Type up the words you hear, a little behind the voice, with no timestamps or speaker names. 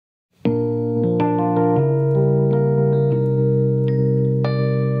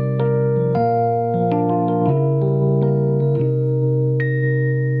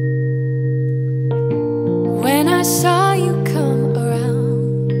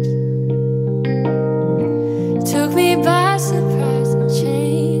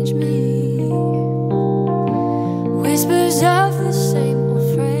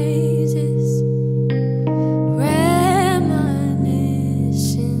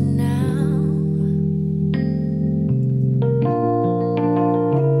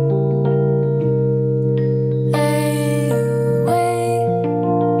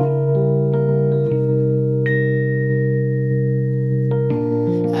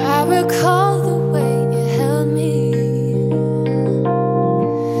recall the way you held me.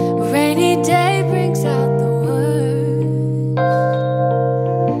 Rainy day brings out the worst.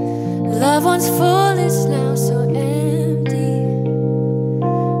 Love once full is now so empty.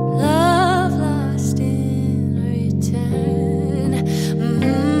 Love lost in return.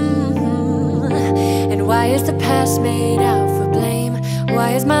 And why is the past made out for blame?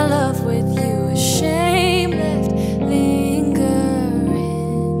 Why is my love with you a shame left lingering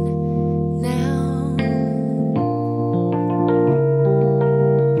now?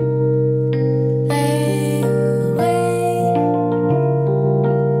 Lay away.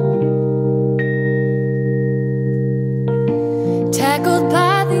 Tackled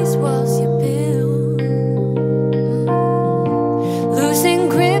by these walls you build, losing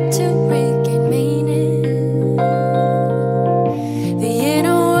grip to regain meaning. The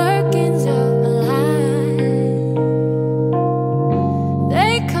inner workings of a lie,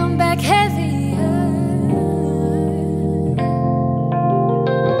 they come back heavier,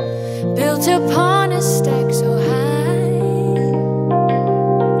 built upon a stack so high.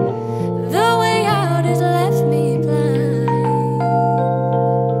 The way out has left me blind.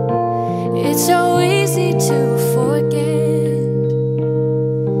 It's so easy to forget,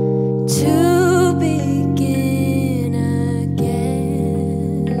 to begin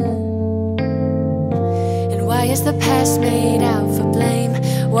again. And why is the past made out for blame?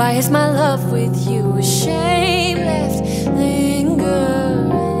 Why is my love with you a shame left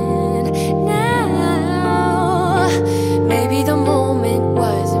lingering now? Maybe the moment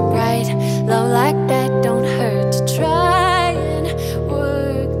wasn't right. Love like that don't hurt to try and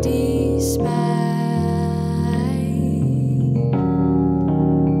work despite.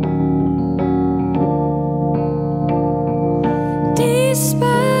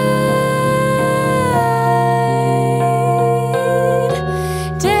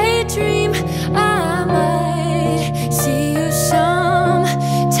 Daydream I might see you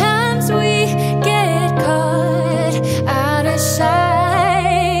sometimes. We get caught out of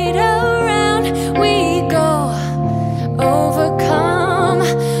sight. Around we go, overcome.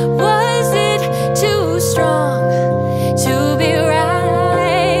 Was it too strong to be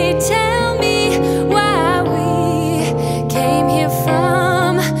right? Tell me why we came here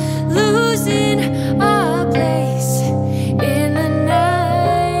from, losing our place in the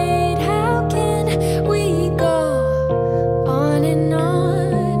night. How can we go on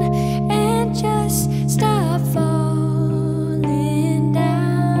and just stop falling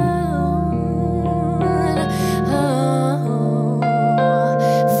down?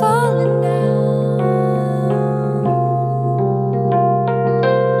 Falling down.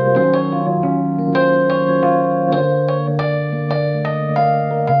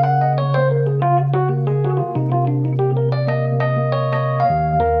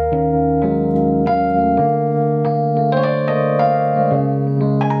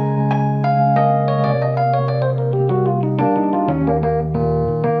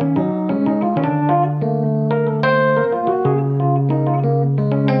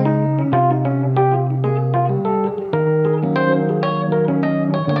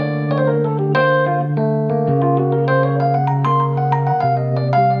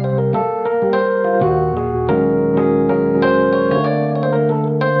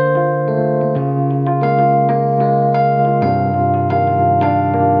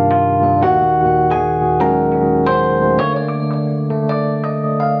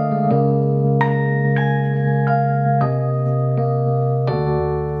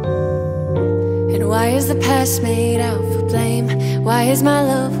 And why is the past made out for blame? Why is my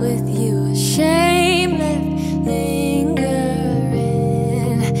love with you a shame left